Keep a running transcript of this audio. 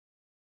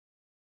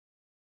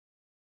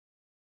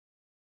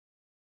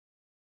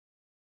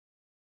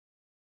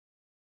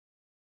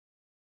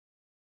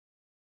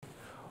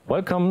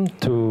Welcome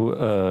to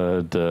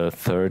the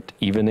third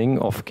evening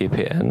of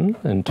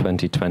GPN in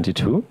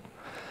 2022.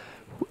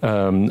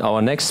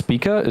 Our next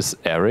speaker is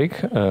Eric.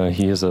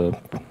 He is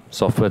a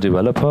software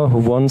developer who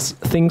wants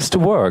things to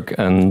work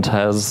and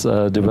has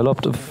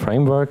developed a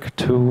framework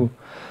to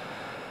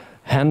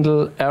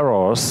handle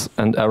errors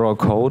and error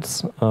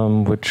codes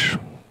which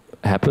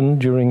happen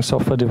during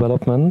software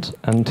development,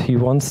 and he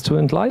wants to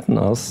enlighten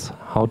us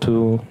how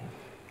to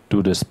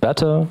do this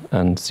better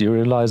and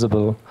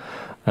serializable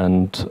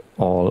and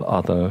all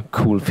other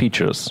cool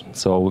features.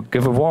 So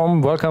give a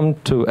warm welcome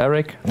to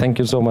Eric. Thank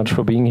you so much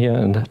for being here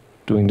and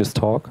doing this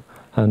talk.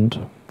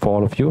 And for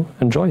all of you,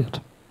 enjoy it.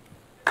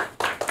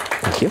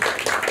 Thank you.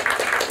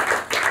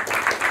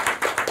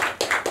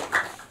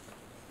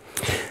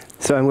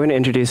 So I'm going to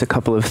introduce a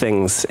couple of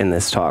things in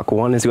this talk.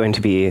 One is going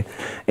to be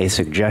a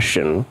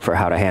suggestion for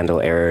how to handle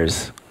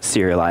errors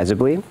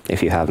serializably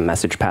if you have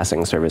message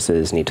passing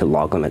services, need to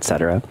log them,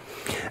 etc.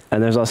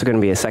 And there's also going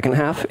to be a second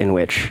half in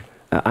which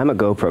I'm a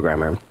Go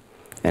programmer,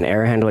 and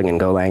error handling in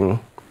Golang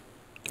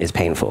is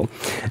painful.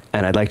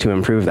 And I'd like to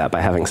improve that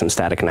by having some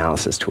static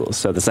analysis tools.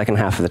 So the second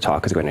half of the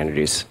talk is going to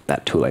introduce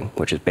that tooling,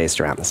 which is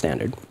based around the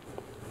standard.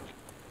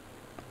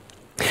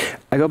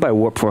 I go by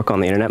warp fork on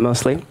the internet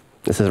mostly.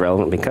 This is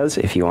relevant because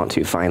if you want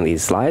to find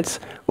these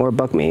slides or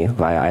bug me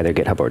via either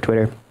GitHub or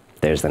Twitter,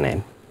 there's the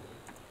name.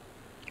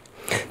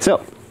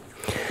 So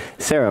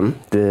Serum,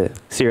 the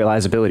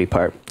serializability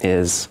part,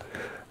 is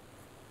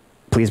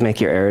please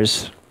make your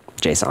errors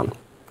JSON.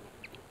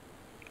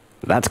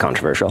 That's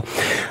controversial.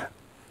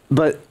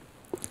 But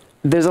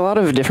there's a lot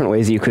of different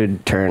ways you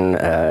could turn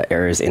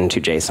errors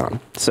into JSON.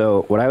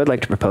 So what I would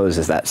like to propose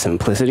is that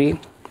simplicity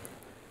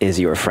is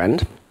your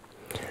friend.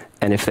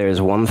 And if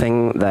there's one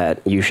thing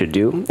that you should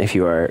do if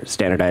you are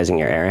standardizing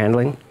your error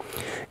handling,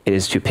 it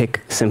is to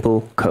pick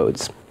simple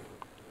codes.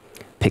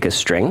 Pick a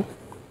string.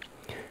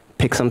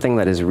 Pick something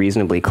that is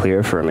reasonably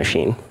clear for a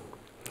machine.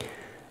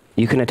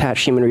 You can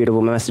attach human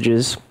readable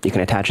messages. You can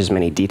attach as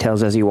many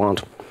details as you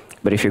want.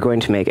 But if you're going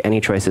to make any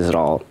choices at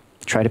all,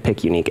 try to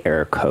pick unique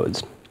error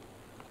codes.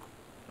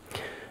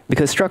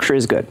 Because structure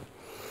is good.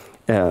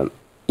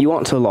 You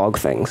want to log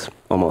things,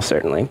 almost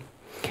certainly.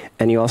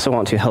 And you also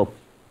want to help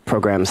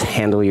programs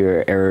handle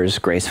your errors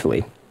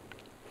gracefully.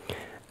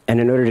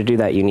 And in order to do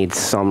that, you need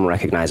some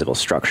recognizable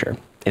structure.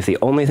 If the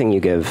only thing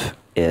you give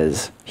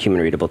is human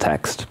readable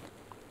text,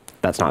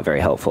 that's not very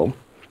helpful.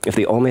 If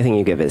the only thing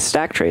you give is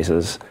stack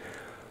traces,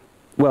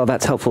 well,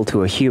 that's helpful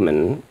to a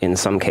human in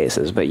some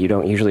cases, but you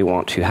don't usually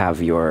want to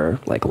have your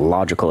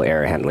logical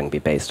error handling be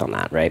based on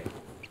that, right?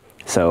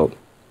 So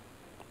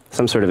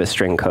some sort of a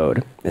string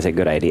code is a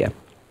good idea.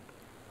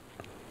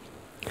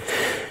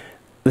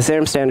 The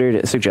Serum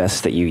standard suggests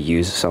that you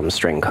use some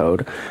string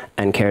code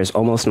and cares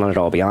almost not at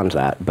all beyond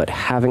that, but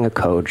having a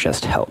code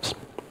just helps.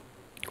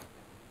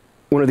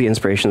 One of the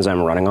inspirations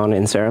I'm running on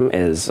in Serum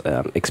is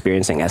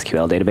experiencing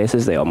SQL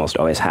databases. They almost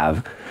always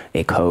have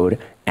a code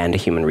and a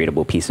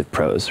human-readable piece of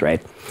prose, right?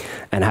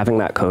 And having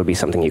that code be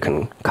something you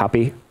can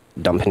copy,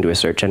 dump into a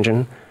search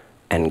engine,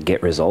 and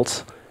get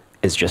results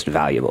is just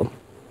valuable.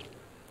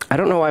 I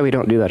don't know why we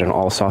don't do that in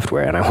all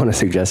software, and I want to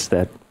suggest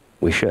that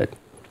we should.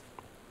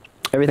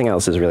 Everything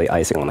else is really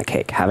icing on the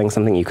cake. Having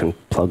something you can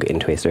plug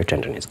into a search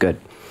engine is good.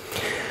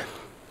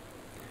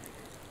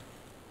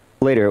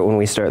 Later, when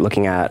we start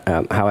looking at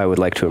how I would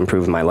like to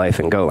improve my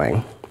life in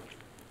Golang,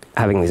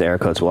 having these error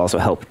codes will also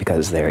help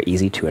because they're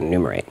easy to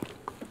enumerate.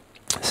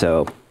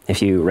 So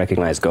if you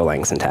recognize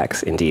Golang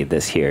syntax, indeed,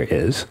 this here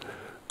is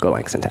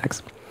Golang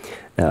syntax.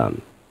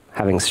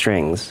 Having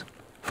strings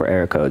for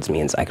error codes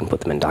means I can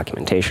put them in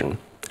documentation,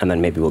 and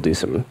then maybe we'll do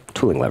some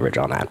tooling leverage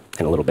on that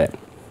in a little bit.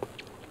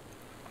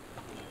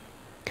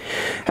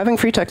 Having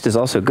free text is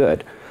also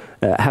good.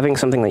 Having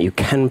something that you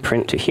can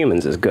print to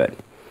humans is good.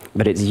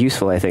 But it's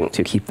useful, I think,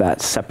 to keep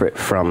that separate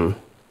from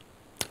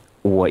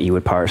what you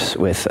would parse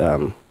with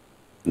the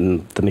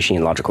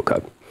machine logical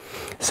code.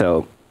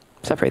 So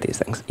separate these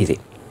things, easy.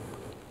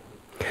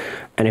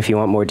 And if you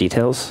want more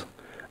details,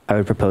 I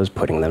would propose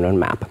putting them in a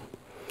map.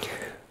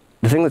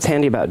 The thing that's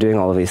handy about doing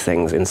all of these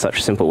things in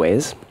such simple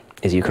ways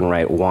is you can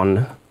write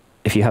one,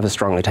 if you have a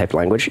strongly typed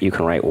language, you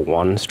can write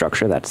one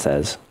structure that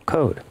says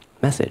code,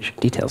 message,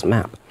 details,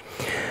 map.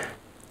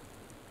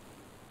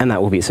 And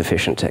that will be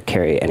sufficient to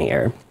carry any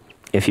error.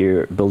 If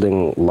you're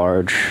building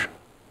large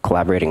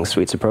collaborating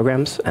suites of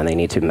programs and they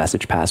need to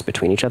message pass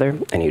between each other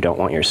and you don't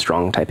want your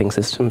strong typing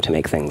system to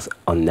make things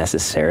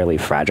unnecessarily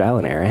fragile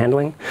in error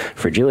handling,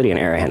 fragility in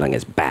error handling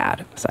is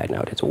bad. Side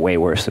note, it's way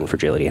worse than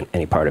fragility in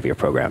any part of your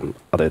program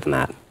other than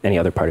that, any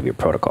other part of your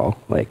protocol.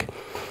 Like,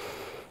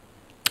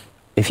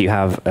 if you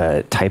have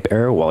a type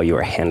error while you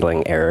are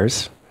handling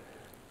errors,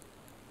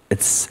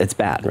 it's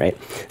bad, right?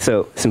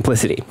 So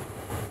simplicity.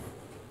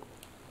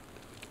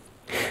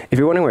 If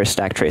you're wondering where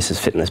stack traces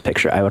fit in this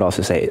picture, I would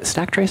also say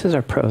stack traces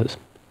are pros.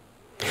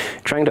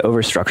 Trying to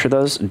overstructure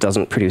those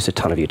doesn't produce a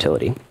ton of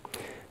utility.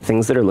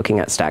 Things that are looking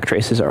at stack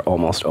traces are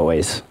almost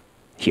always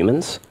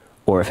humans,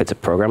 or if it's a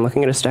program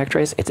looking at a stack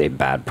trace, it's a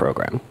bad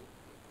program.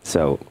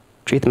 So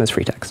treat them as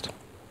free text.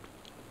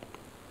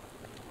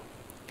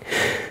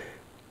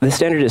 This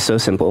standard is so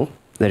simple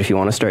that if you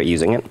want to start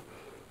using it,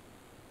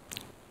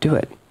 do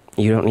it.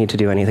 You don't need to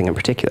do anything in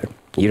particular.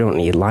 You don't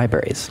need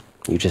libraries.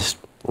 You just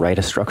write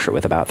a structure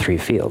with about 3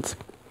 fields.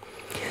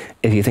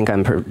 If you think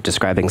I'm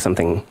describing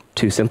something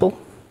too simple,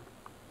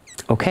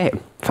 OK,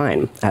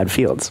 fine, add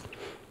fields.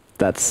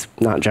 That's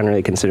not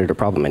generally considered a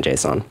problem in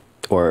JSON.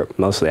 Or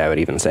mostly, I would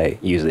even say,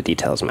 use the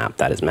details map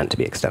that is meant to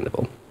be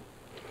extendable.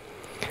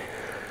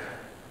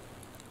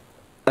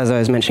 As I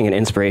was mentioning in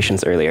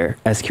inspirations earlier,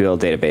 SQL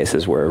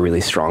databases were a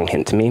really strong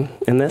hint to me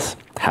in this.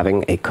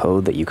 Having a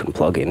code that you can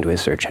plug into a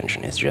search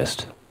engine is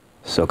just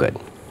so good.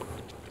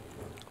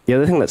 The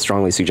other thing that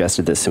strongly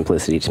suggested this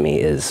simplicity to me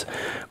is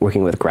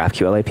working with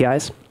GraphQL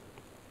APIs.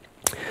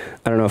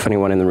 I don't know if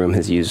anyone in the room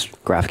has used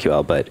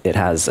GraphQL, but it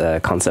has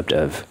a concept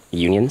of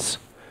unions.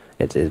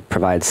 It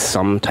provides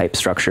some type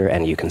structure,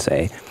 and you can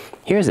say,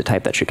 here's a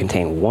type that should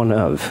contain one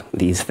of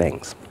these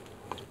things.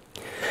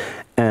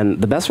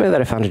 And the best way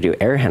that I found to do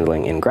error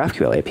handling in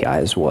GraphQL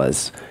APIs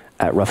was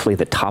at roughly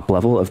the top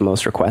level of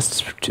most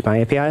requests to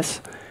my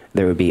APIs.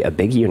 There would be a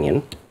big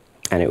union,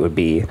 and it would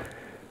be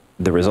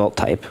the result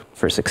type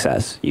for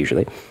success,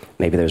 usually.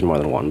 Maybe there's more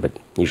than one, but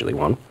usually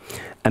one.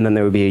 And then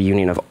there would be a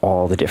union of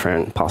all the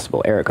different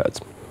possible error codes.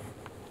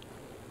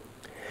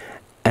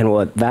 And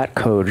what that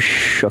code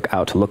shook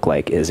out to look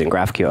like is in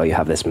GraphQL, you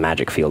have this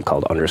magic field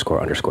called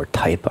underscore underscore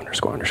type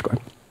underscore underscore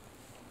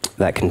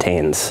that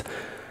contains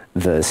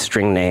the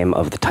string name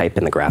of the type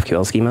in the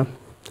GraphQL schema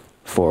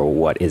for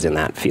what is in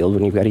that field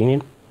when you've got a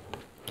union.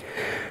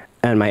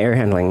 And my error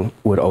handling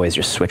would always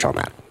just switch on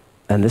that.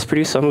 And this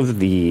produced some of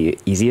the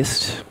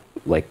easiest,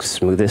 like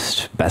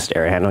smoothest, best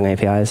error handling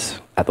APIs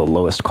at the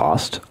lowest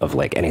cost of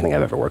like anything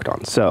I've ever worked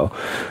on. So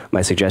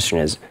my suggestion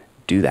is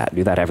do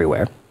that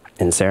everywhere.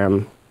 In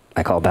Serum,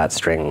 I call that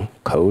string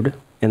code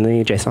in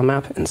the JSON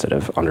map instead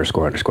of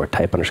underscore underscore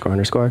type underscore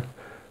underscore,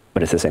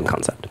 but it's the same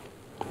concept.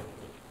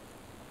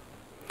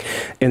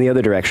 In the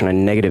other direction, a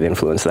negative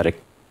influence that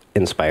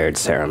inspired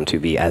Serum to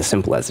be as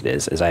simple as it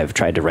is I've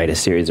tried to write a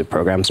series of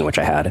programs in which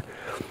I had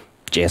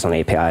JSON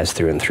APIs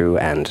through and through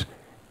and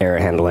error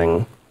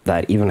handling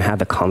that even had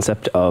the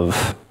concept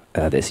of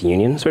this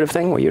union sort of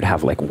thing, where you'd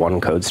have like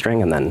one code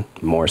string and then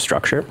more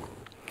structure.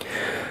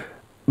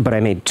 But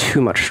I made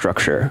too much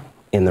structure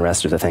in the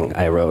rest of the thing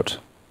I wrote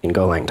in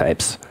Golang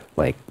types.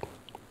 Like,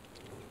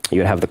 you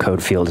would have the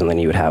code fields, and then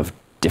you would have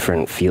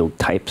different field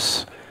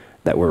types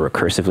that were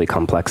recursively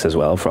complex as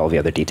well for all the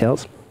other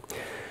details.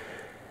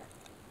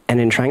 And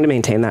in trying to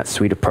maintain that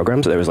suite of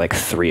programs, there was like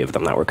 3 of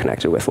them that were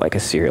connected with like a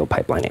serial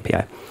pipeline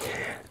API.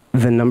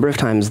 The number of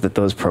times that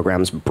those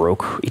programs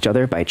broke each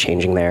other by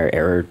changing their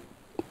error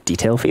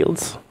detail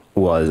fields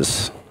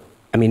was,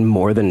 I mean,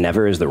 more than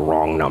never is the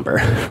wrong number,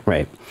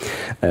 right?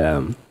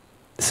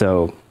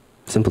 So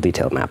simple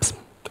detailed maps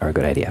are a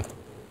good idea.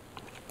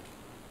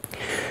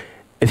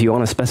 If you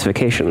want a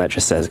specification that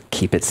just says,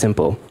 keep it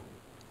simple,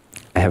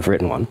 I have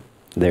written one.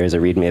 There is a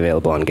README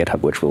available on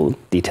GitHub, which will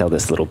detail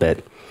this a little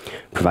bit,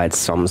 provide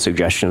some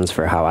suggestions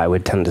for how I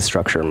would tend to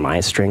structure my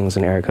strings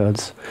and error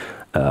codes.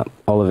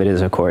 All of it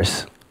is, of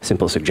course,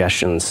 simple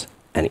suggestions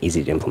and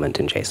easy to implement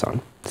in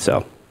JSON.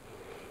 So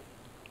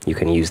you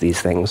can use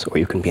these things, or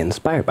you can be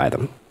inspired by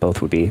them.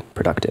 Both would be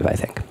productive, I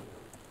think.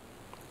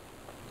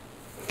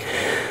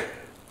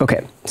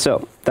 OK,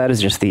 so that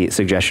is just the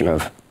suggestion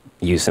of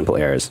use simple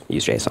errors,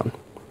 use JSON.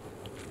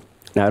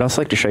 Now, I'd also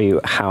like to show you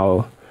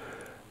how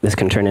this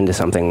can turn into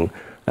something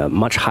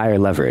much higher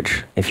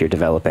leverage if you're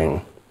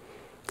developing.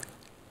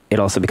 It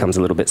also becomes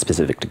a little bit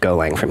specific to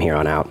Golang from here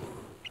on out,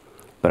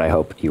 but I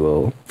hope you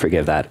will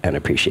forgive that and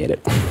appreciate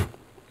it.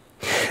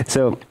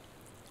 So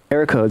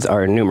error codes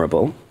are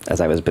enumerable,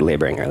 as I was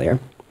belaboring earlier.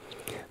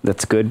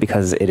 That's good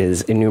because it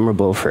is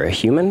enumerable for a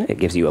human. It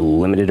gives you a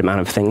limited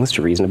amount of things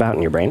to reason about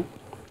in your brain.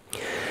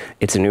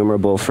 It's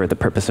enumerable for the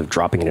purpose of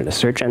dropping it in a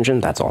search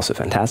engine. That's also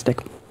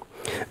fantastic.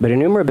 But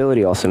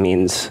enumerability also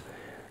means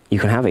you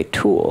can have a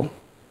tool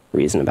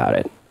reason about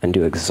it and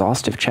do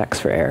exhaustive checks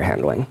for error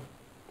handling.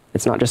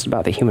 It's not just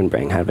about the human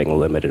brain having a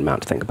limited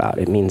amount to think about.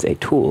 It means a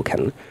tool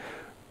can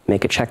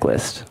make a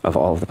checklist of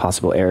all of the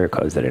possible error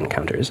codes that it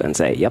encounters and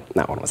say, yep,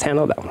 that one was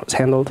handled, that one was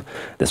handled,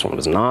 this one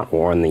was not,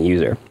 warn the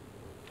user.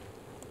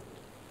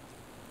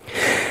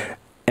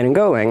 And in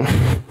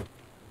Golang,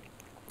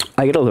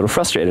 I get a little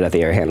frustrated at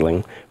the error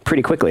handling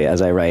pretty quickly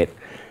as I write,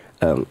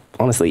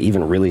 honestly,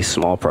 even really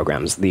small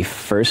programs. The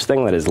first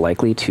thing that is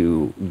likely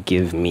to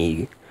give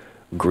me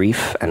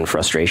grief and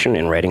frustration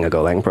in writing a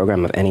Golang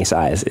program of any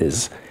size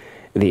is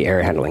the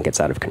error handling gets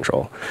out of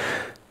control.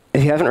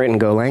 If you haven't written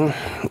Golang,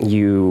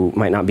 you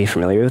might not be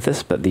familiar with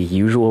this, but the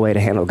usual way to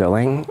handle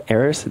Golang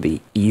errors,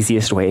 the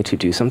easiest way to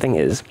do something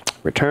is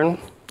return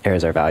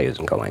errors are values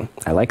in Golang.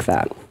 I like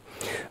that.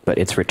 But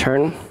it's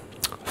return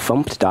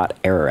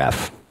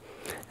fumpt.errorf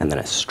and then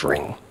a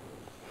string.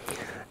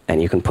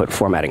 And you can put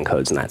formatting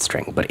codes in that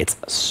string, but it's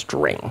a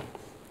string.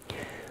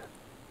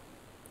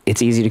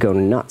 It's easy to go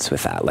nuts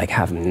with that, like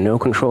have no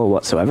control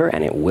whatsoever,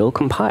 and it will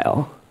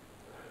compile.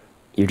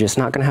 You're just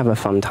not going to have a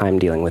fun time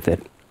dealing with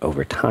it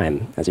over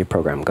time as your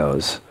program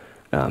goes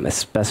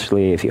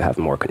especially if you have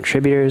more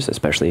contributors,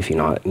 especially if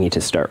you need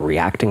to start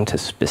reacting to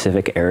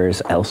specific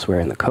errors elsewhere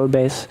in the code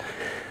base.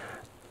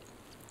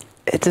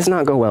 It does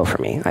not go well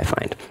for me, I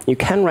find. You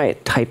can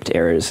write typed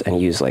errors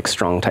and use like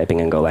strong typing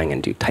in Golang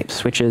and do type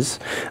switches,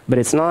 but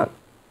it's not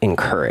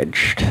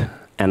encouraged,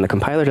 and the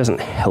compiler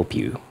doesn't help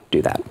you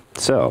do that.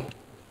 So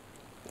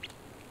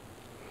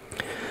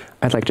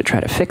I'd like to try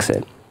to fix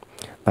it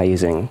by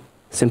using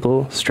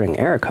simple string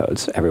error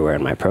codes everywhere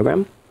in my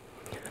program,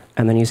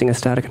 and then using a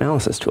static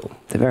analysis tool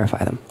to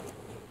verify them.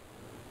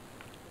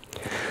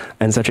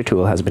 And such a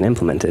tool has been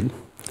implemented.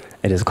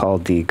 It is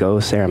called the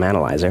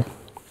go-serum-analyzer,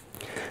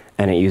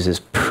 and it uses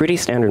pretty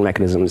standard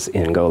mechanisms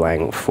in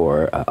Golang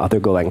for other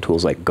Golang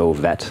tools like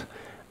go-vet.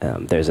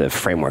 There's a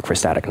framework for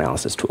static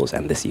analysis tools,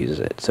 and this uses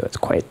it, so it's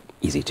quite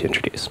easy to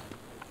introduce.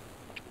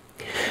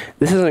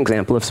 This is an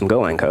example of some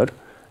Golang code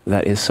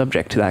that is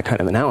subject to that kind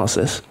of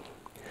analysis,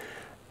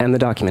 and the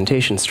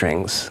documentation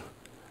strings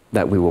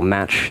that we will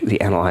match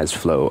the analyzed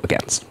flow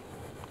against.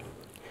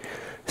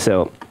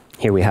 So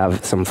here we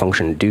have some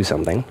function do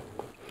something,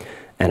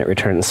 and it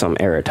returns some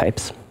error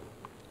types.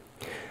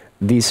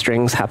 These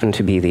strings happen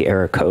to be the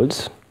error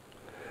codes.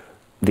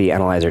 The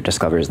analyzer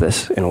discovers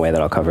this in a way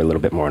that I'll cover a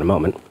little bit more in a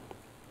moment.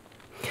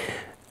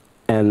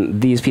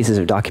 And these pieces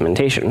of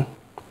documentation,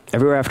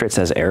 everywhere after it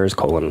says errors,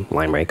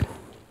 line break,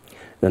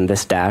 then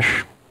this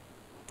dash,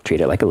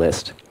 treat it like a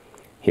list.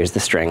 Here's the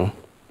string,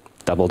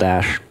 double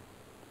dash,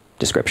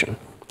 description.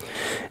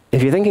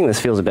 If you're thinking this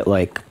feels a bit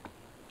like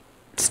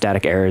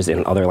static errors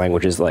in other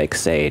languages like,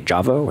 say,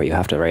 Java, where you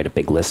have to write a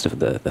big list of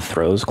the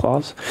throws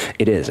clause,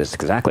 it is. It's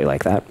exactly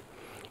like that.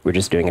 We're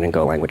just doing it in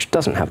Golang, which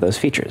doesn't have those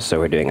features, so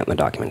we're doing it in the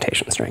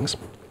documentation strings.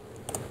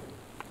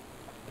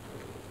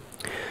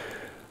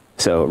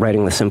 So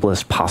writing the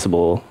simplest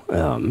possible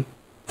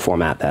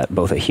format that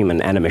both a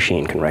human and a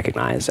machine can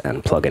recognize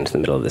and plug into the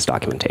middle of this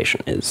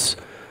documentation is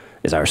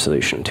our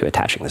solution to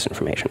attaching this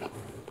information.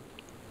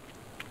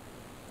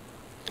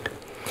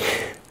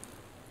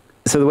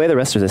 So the way the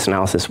rest of this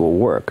analysis will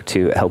work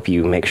to help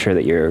you make sure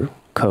that your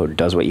code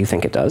does what you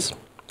think it does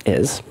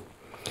is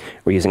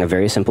we're using a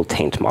very simple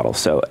taint model.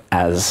 So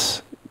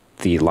as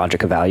the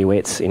logic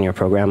evaluates in your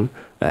program,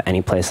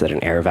 any place that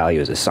an error value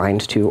is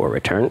assigned to or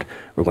returned,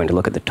 we're going to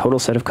look at the total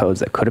set of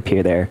codes that could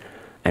appear there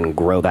and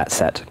grow that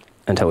set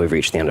until we've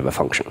reached the end of a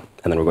function.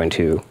 And then we're going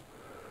to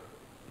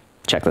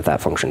check that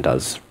that function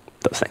does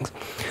those things.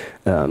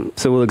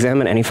 So we'll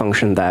examine any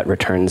function that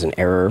returns an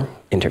error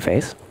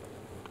interface.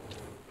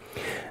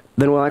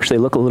 Then we'll actually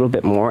look a little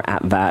bit more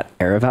at that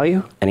error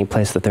value, any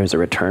place that there's a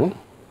return,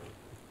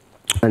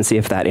 and see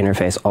if that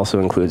interface also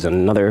includes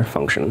another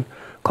function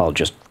called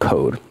just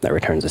code that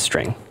returns a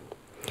string.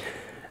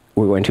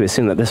 We're going to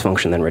assume that this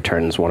function then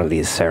returns one of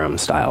these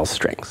serum-style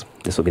strings.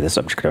 This will be the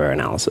subject of our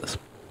analysis.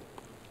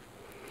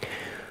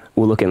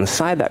 We'll look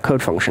inside that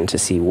code function to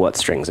see what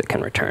strings it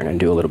can return and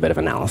do a little bit of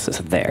analysis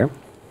there.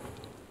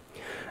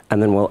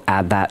 And then we'll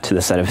add that to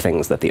the set of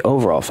things that the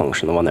overall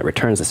function, the one that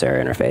returns this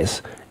error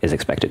interface, is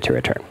expected to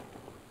return.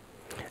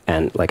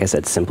 And like I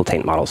said, simple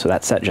taint model, so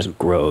that set just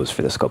grows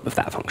for the scope of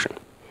that function.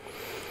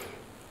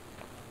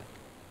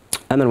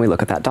 And then we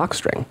look at that doc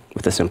string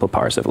with a simple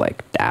parse of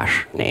like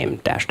dash, name,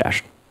 dash,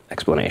 dash,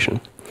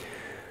 explanation.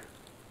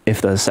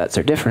 If those sets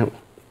are different,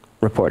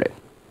 report it.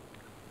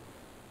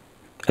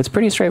 It's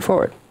pretty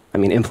straightforward. I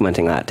mean,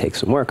 implementing that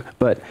takes some work,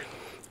 but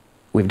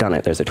we've done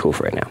it. There's a tool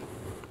for it now.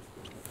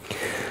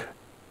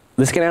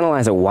 This can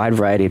analyze a wide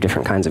variety of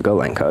different kinds of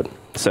Golang code.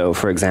 So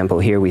for example,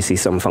 here we see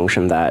some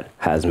function that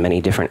has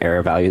many different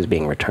error values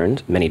being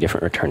returned, many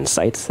different return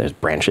sites. There's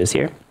branches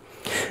here.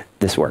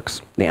 This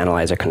works. The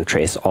analyzer can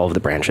trace all of the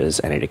branches,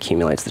 and it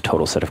accumulates the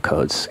total set of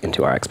codes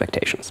into our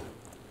expectations.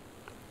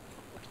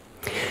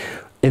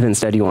 If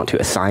instead you want to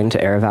assign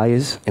to error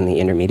values in the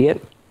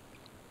intermediate,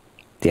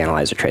 the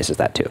analyzer traces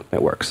that too.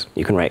 It works.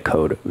 You can write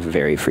code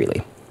very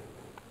freely.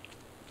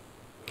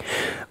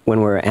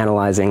 When we're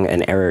analyzing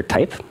an error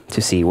type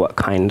to see what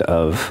kind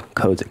of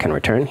codes it can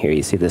return, here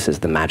you see this is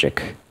the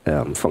magic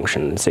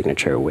function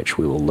signature, which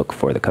we will look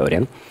for the code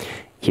in.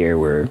 Here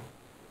we're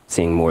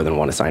seeing more than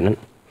one assignment.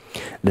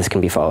 This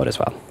can be followed as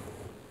well.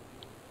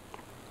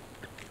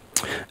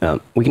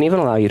 We can even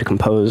allow you to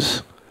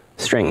compose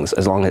strings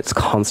as long as it's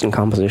constant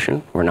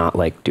composition. We're not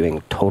like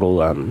doing total,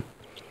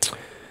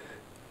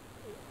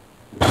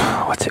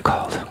 what's it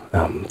called?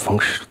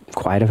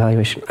 Quiet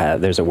evaluation?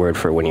 There's a word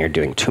for when you're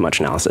doing too much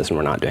analysis, and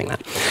we're not doing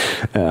that.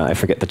 I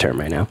forget the term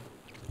right now.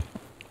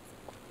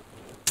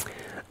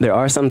 There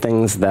are some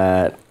things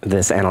that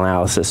this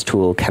analysis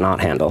tool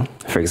cannot handle.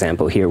 For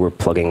example, here we're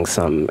plugging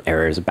some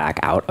errors back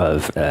out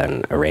of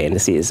an array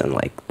indices, and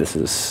like this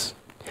is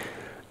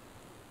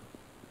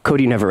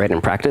code you never write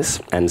in practice,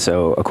 and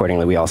so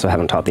accordingly we also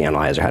haven't taught the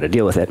analyzer how to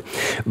deal with it.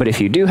 But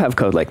if you do have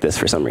code like this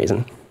for some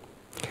reason,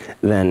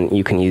 then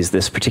you can use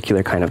this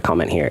particular kind of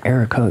comment here,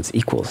 error codes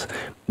equals.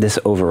 This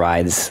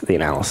overrides the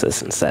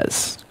analysis and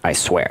says, I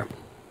swear.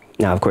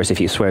 Now, of course, if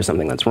you swear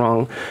something that's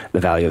wrong, the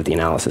value of the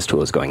analysis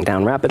tool is going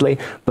down rapidly,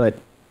 but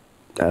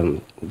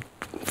don't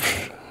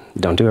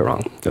do it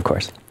wrong, of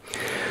course.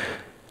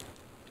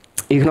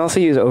 You can also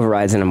use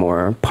overrides in a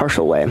more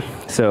partial way.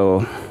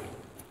 So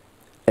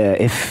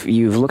if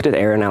you've looked at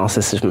error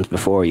analysis systems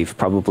before, you've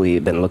probably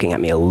been looking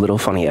at me a little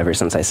funny ever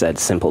since I said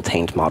simple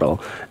taint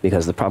model,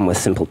 because the problem with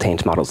simple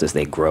taint models is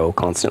they grow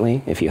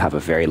constantly. If you have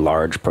a very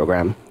large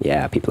program,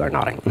 yeah, people are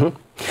nodding.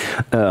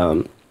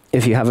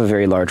 If you have a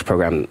very large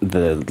program,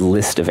 the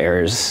list of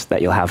errors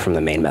that you'll have from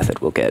the main method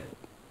will get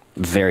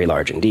very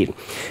large indeed.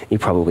 You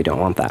probably don't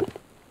want that.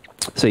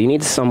 So you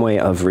need some way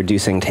of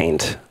reducing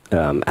taint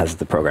as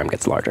the program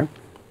gets larger.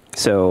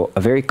 So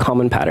a very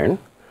common pattern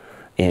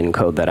in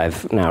code that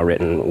I've now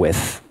written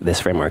with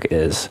this framework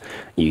is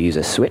you use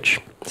a switch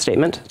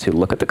statement to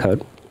look at the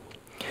code,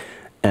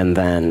 and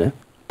then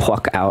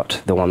pluck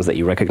out the ones that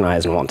you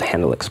recognize and want to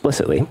handle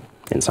explicitly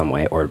in some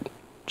way, or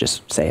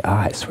just say,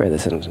 I swear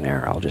this isn't an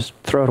error, I'll just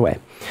throw it away.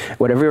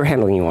 Whatever you're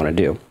handling you want to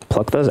do,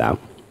 pluck those out.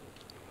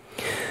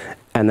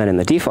 And then in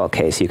the default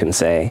case, you can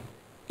say,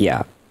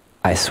 yeah,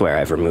 I swear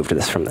I've removed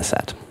this from the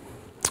set.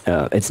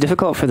 It's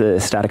difficult for the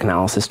static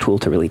analysis tool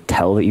to really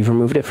tell that you've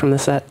removed it from the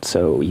set,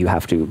 so you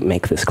have to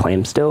make this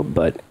claim still,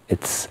 but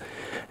it's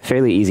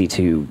fairly easy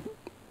to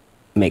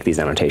make these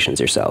annotations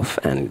yourself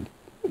and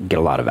get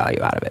a lot of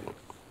value out of it.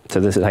 So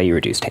this is how you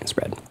reduce taint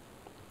spread.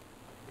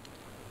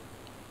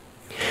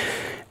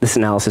 This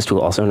analysis tool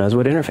also knows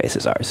what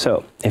interfaces are.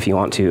 So if you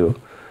want to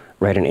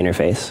write an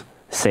interface,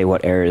 say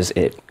what errors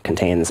it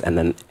contains, and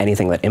then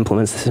anything that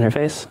implements this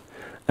interface,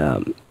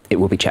 it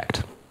will be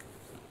checked.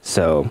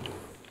 So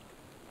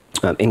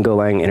in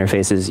Golang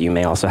interfaces, you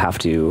may also have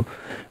to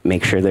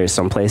make sure there's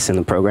some place in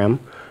the program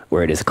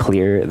where it is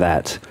clear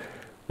that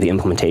the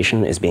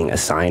implementation is being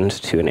assigned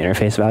to an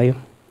interface value.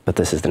 But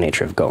this is the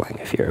nature of Golang.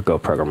 If you're a Go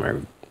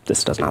programmer,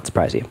 this does not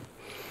surprise you.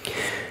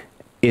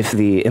 If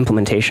the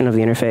implementation of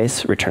the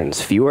interface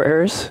returns fewer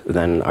errors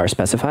than are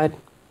specified,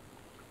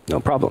 no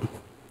problem.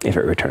 If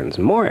it returns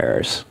more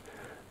errors,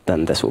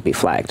 then this will be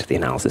flagged. The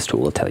analysis tool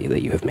will tell you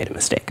that you have made a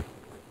mistake.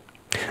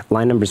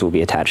 Line numbers will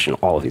be attached in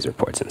all of these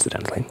reports,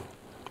 incidentally.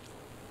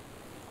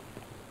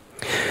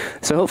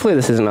 So hopefully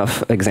this is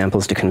enough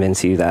examples to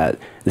convince you that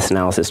this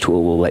analysis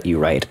tool will let you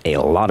write a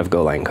lot of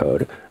Golang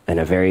code in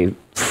a very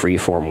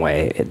free-form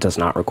way. It does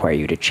not require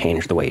you to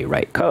change the way you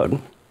write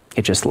code.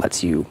 It just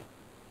lets you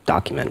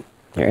document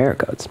your error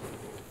codes.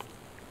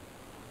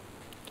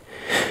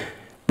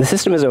 The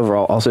system is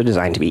overall also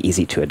designed to be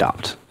easy to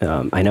adopt.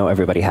 I know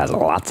everybody has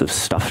lots of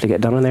stuff to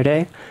get done in their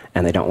day,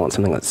 and they don't want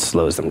something that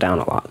slows them down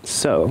a lot.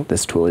 So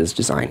this tool is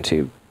designed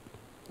to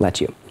let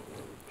you.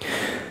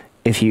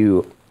 If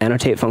you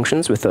annotate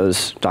functions with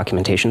those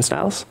documentation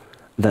styles,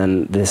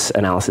 then this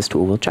analysis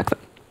tool will check them.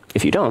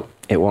 If you don't,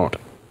 it won't.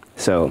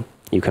 So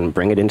you can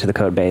bring it into the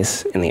code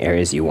base in the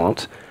areas you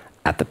want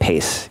at the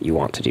pace you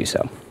want to do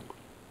so.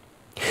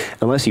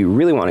 Unless you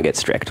really want to get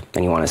strict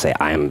and you want to say,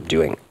 I am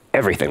doing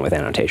everything with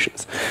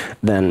annotations,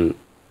 then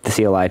the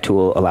CLI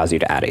tool allows you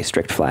to add a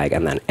strict flag,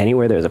 and then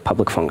anywhere there's a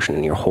public function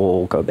in your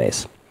whole code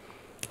base,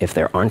 if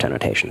there aren't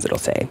annotations, it'll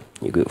say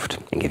you goofed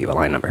and give you a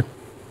line number.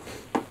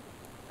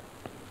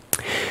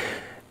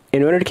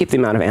 In order to keep the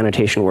amount of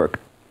annotation work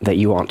that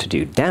you want to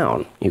do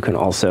down, you can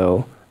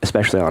also,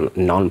 especially on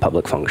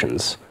non-public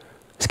functions,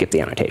 skip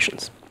the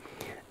annotations.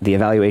 The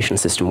evaluation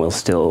system will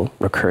still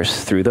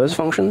recurse through those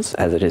functions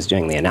as it is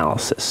doing the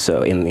analysis.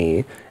 So in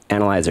the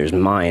analyzer's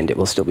mind, it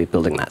will still be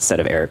building that set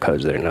of error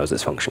codes that it knows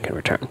this function can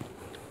return.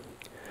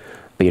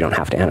 But you don't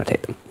have to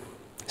annotate them.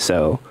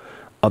 So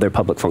other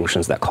public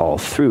functions that call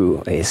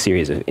through a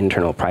series of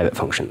internal private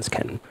functions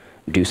can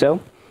do so,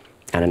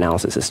 and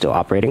analysis is still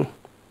operating.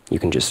 You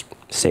can just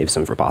save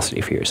some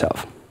verbosity for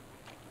yourself.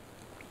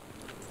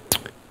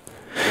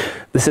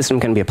 The system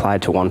can be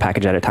applied to one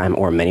package at a time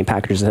or many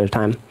packages at a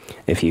time.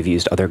 If you've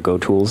used other Go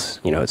tools,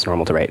 you know it's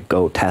normal to write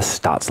go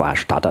test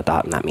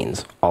 // and that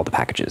means all the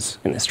packages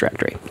in this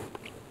directory.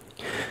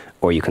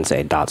 Or you can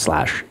say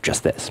 /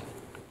 just this.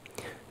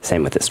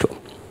 Same with this tool.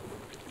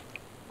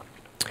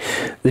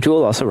 The tool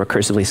will also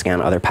recursively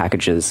scan other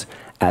packages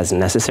as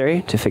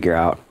necessary to figure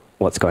out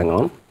what's going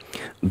on.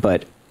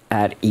 But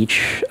at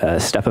each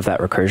step of that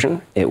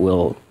recursion, it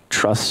will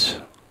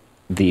trust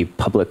the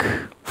public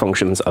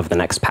functions of the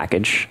next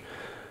package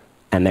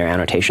and their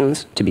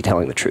annotations to be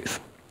telling the truth.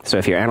 So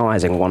if you're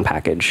analyzing one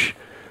package,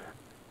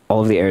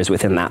 all of the errors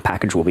within that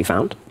package will be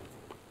found,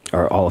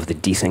 or all of the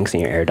desyncs in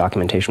your error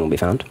documentation will be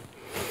found.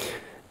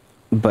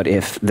 But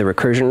if the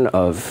recursion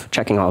of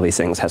checking all these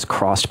things has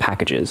crossed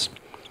packages,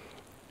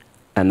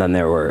 and then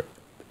there were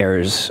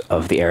errors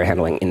of the error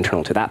handling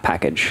internal to that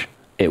package,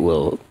 it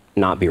will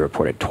not be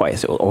reported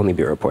twice. It will only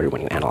be reported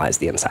when you analyze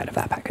the inside of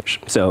that package.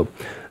 So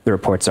the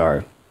reports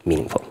are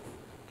meaningful,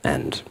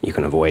 and you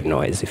can avoid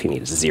noise if you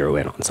need to zero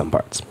in on some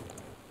parts.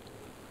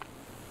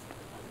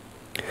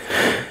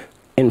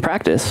 In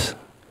practice,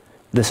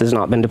 this has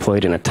not been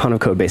deployed in a ton of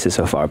code bases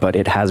so far, but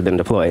it has been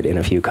deployed in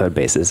a few code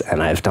bases,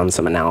 and I've done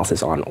some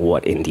analysis on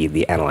what indeed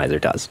the analyzer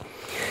does.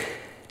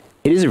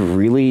 It is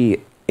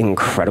really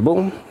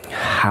incredible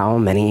how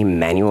many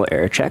manual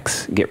error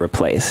checks get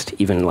replaced,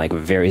 even like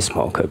very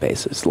small code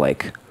bases,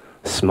 like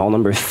small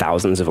number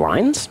thousands of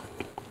lines.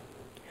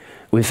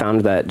 We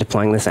found that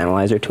deploying this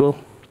analyzer tool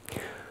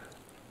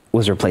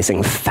was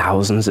replacing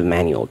thousands of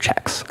manual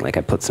checks. Like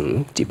I put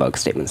some debug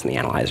statements in the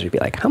analyzer to be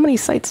like, how many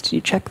sites did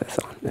you check this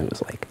on? And it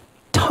was like,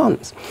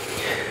 tons.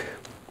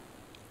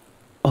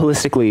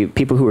 Holistically,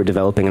 people who were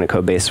developing in a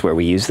code base where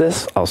we use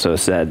this also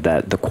said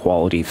that the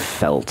quality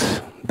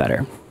felt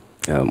better.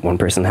 One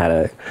person had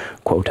a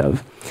quote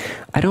of,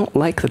 "I don't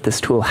like that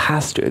this tool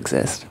has to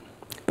exist,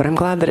 but I'm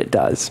glad that it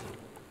does,"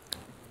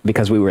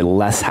 because we were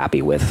less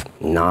happy with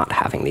not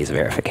having these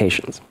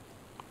verifications.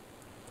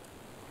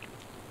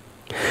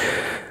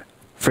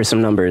 For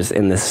some numbers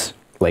in this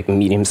like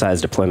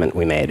medium-sized deployment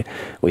we made,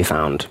 we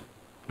found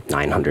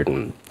 900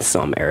 and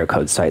some error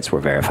code sites were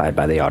verified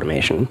by the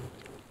automation.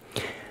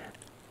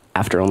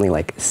 After only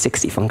like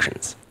 60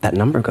 functions, that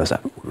number goes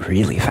up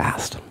really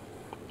fast.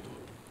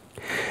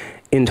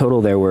 In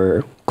total, there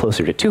were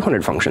closer to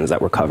 200 functions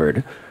that were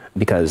covered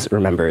because,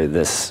 remember,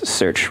 this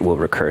search will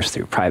recurse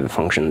through private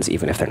functions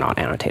even if they're not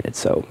annotated.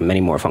 So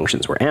many more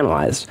functions were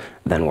analyzed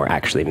than were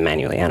actually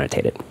manually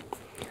annotated.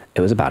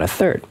 It was about a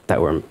third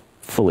that were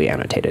fully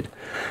annotated.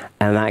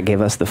 And that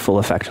gave us the full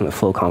effect and the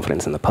full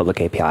confidence in the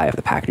public API of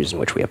the packages in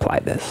which we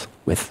applied this,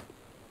 with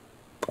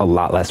a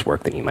lot less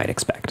work than you might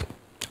expect.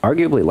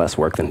 Arguably less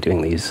work than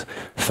doing these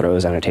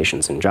throws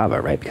annotations in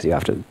Java, right? Because you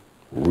have to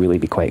really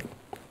be quite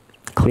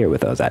clear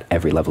with those at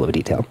every level of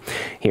detail.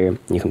 Here,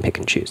 you can pick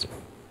and choose.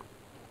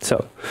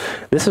 So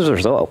this is a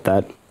result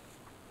that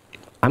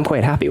I'm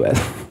quite happy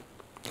with.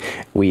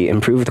 We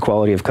improved the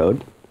quality of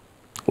code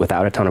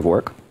without a ton of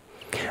work.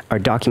 Our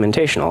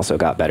documentation also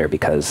got better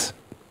because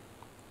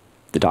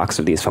the docs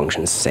of these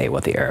functions say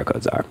what the error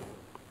codes are.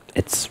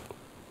 It's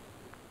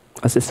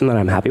a system that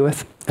I'm happy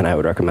with, and I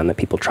would recommend that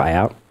people try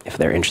out if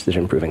they're interested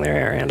in improving their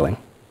error handling.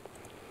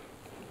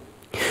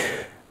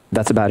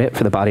 That's about it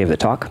for the body of the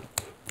talk.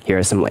 Here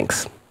are some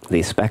links.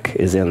 The spec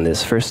is in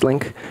this first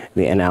link.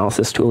 The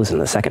analysis tool is in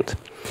the second.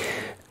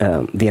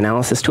 The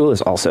analysis tool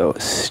is also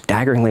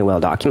staggeringly well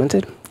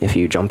documented. If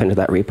you jump into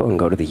that repo and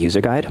go to the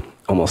user guide,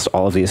 almost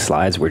all of these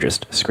slides were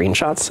just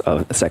screenshots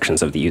of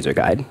sections of the user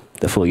guide.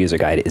 The full user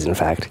guide is, in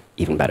fact,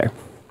 even better.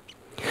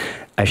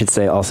 I should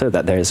say also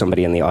that there is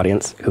somebody in the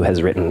audience who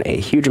has written a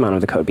huge amount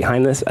of the code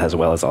behind this, as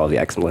well as all the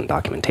excellent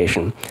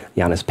documentation.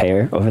 Janus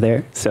Payer over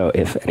there. So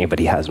if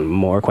anybody has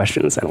more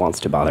questions and wants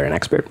to bother an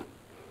expert,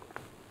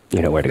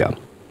 you know where to go.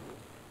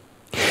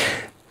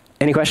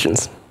 Any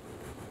questions?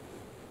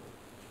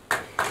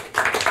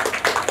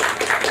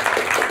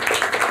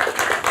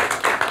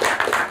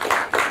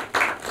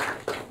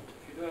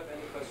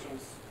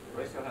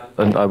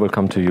 And I will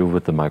come to you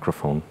with the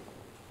microphone.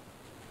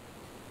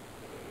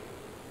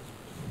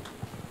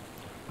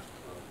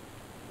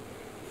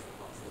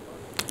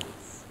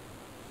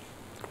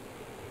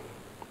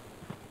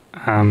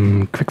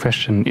 Quick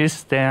question.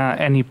 Is there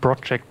any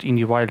project in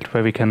the wild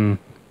where we can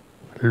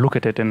look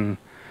at it and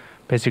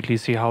basically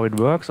see how it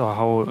works or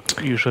how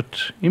you should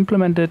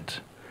implement it?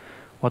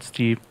 What's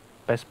the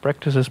best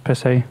practices per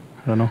se?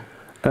 I don't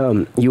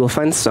know. You will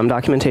find some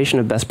documentation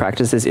of best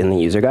practices in the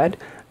user guide.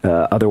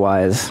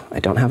 Otherwise, I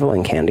don't have a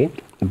link handy.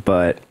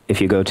 But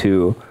if you go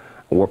to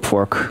Warp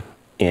Fork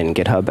in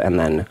GitHub and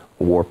then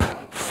Warp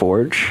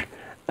Forge,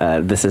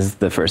 this is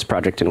the first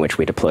project in which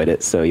we deployed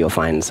it. So you'll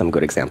find some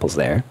good examples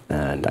there.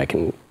 And I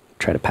can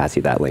try to pass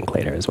you that link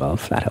later as well,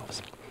 if that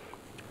helps.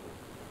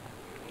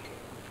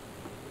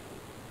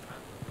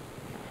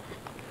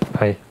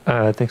 Hi,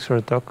 thanks for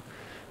the talk.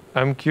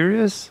 I'm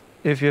curious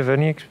if you have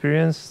any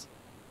experience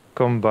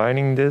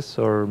combining this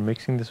or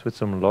mixing this with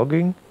some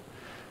logging,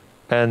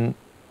 and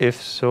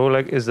if so,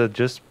 like, is that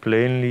just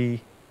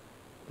plainly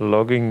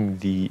logging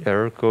the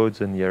error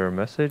codes and the error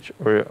message,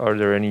 or are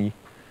there any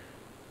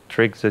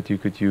tricks that you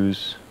could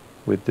use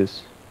with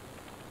this?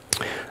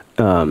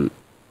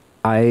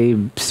 I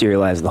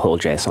serialize the whole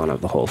JSON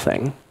of the whole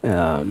thing.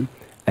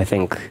 I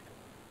think,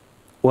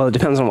 well, it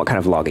depends on what kind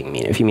of logging you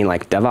mean. If you mean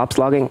like DevOps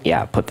logging,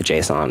 yeah, put the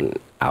JSON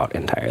out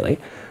entirely.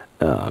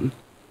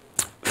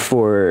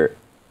 For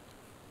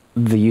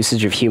the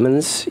usage of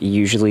humans,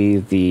 usually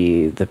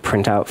the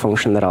printout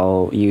function that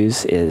I'll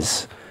use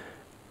is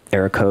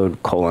error code :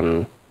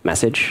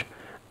 message,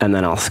 and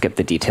then I'll skip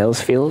the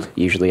details field.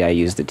 Usually I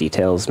use the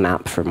details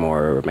map for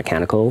more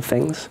mechanical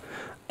things.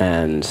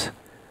 And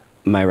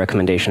my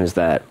recommendation is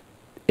that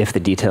if the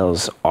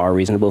details are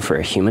reasonable for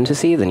a human to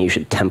see, then you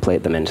should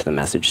template them into the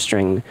message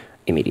string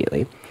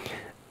immediately.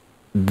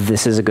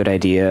 This is a good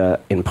idea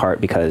in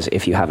part because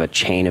if you have a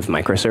chain of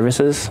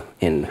microservices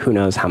in who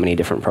knows how many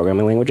different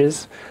programming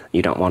languages,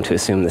 you don't want to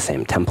assume the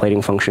same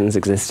templating functions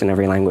exist in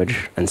every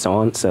language and so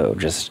on. So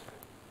just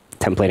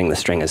templating the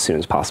string as soon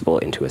as possible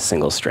into a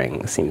single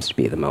string seems to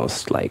be the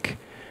most like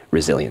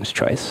resilient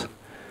choice.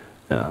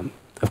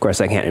 Of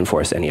course, I can't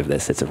enforce any of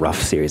this. It's a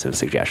rough series of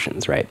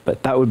suggestions, right?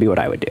 But that would be what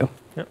I would do.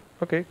 Yeah.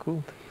 Okay,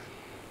 cool.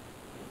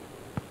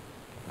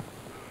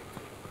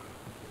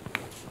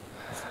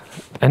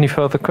 Any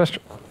further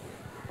questions?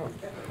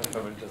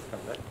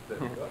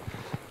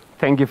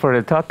 Thank you for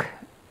the talk.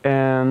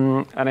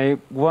 And I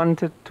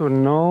wanted to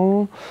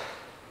know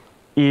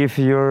if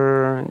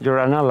your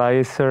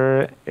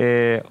analyzer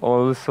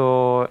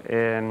also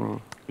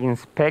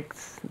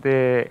inspects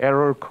the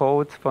error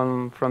codes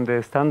from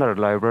the standard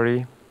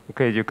library.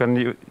 Okay,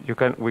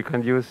 we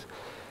can use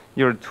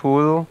your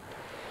tool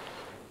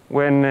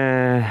when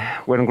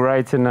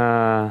writing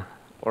our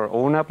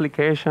own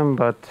application,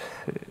 but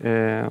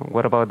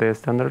what about the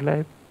standard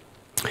lib?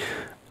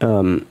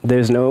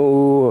 There's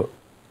no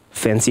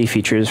fancy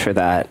features for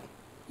that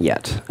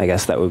yet. I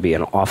guess that would be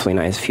an awfully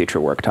nice future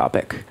work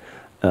topic.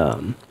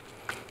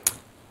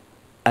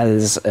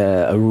 As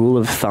a rule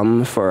of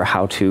thumb for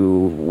how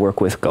to work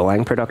with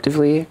Golang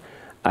productively,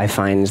 I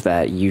find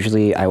that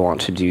usually I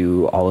want to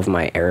do all of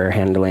my error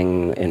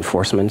handling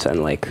enforcement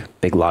and like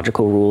big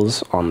logical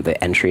rules on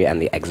the entry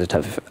and the exit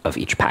of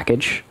each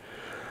package.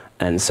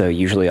 And so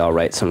usually I'll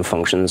write some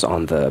functions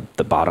on the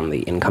bottom,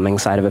 the incoming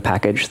side of a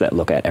package that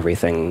look at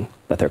everything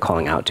that they're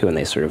calling out to, and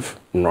they sort of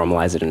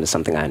normalize it into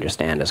something I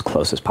understand as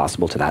close as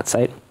possible to that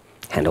site,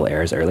 handle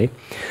errors early.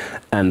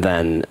 And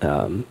then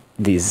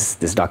these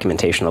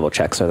documentation level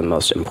checks are the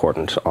most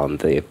important on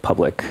the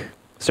public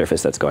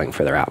surface that's going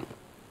further out.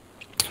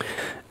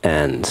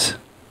 And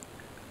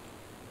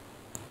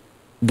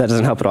that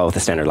doesn't help at all with the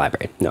standard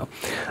library, no.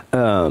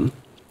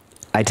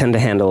 I tend to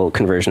handle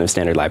conversion of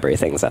standard library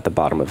things at the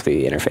bottom of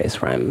the interface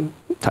where I'm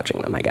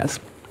touching them, I guess.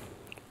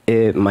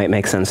 It might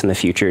make sense in the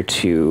future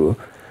to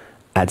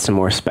add some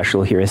more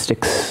special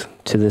heuristics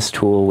to this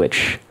tool,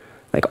 which,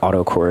 like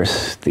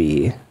autocourse,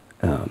 the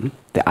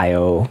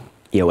IO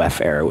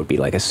EOF error would be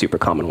like a super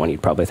common one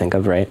you'd probably think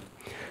of, right?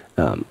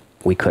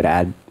 We could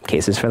add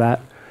cases for that.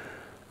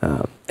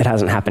 It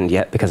hasn't happened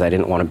yet because I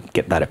didn't want to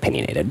get that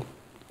opinionated.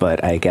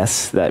 But I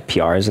guess that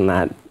PRs in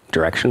that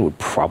direction would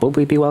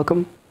probably be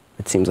welcome.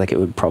 It seems like it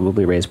would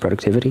probably raise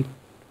productivity.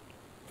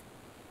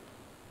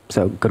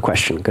 So good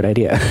question, good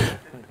idea.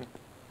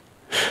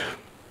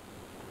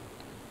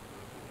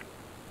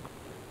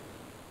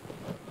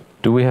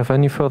 Do we have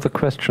any further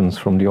questions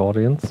from the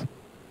audience?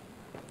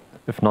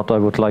 If not, I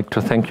would like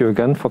to thank you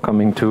again for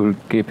coming to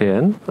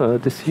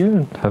GPN this year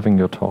and having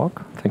your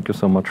talk. Thank you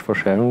so much for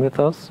sharing with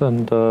us.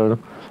 And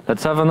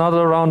let's have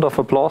another round of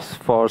applause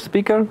for our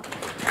speaker.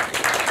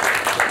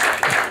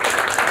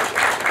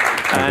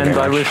 And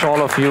I wish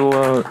all of you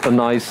a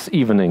nice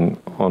evening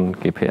on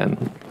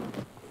GPN.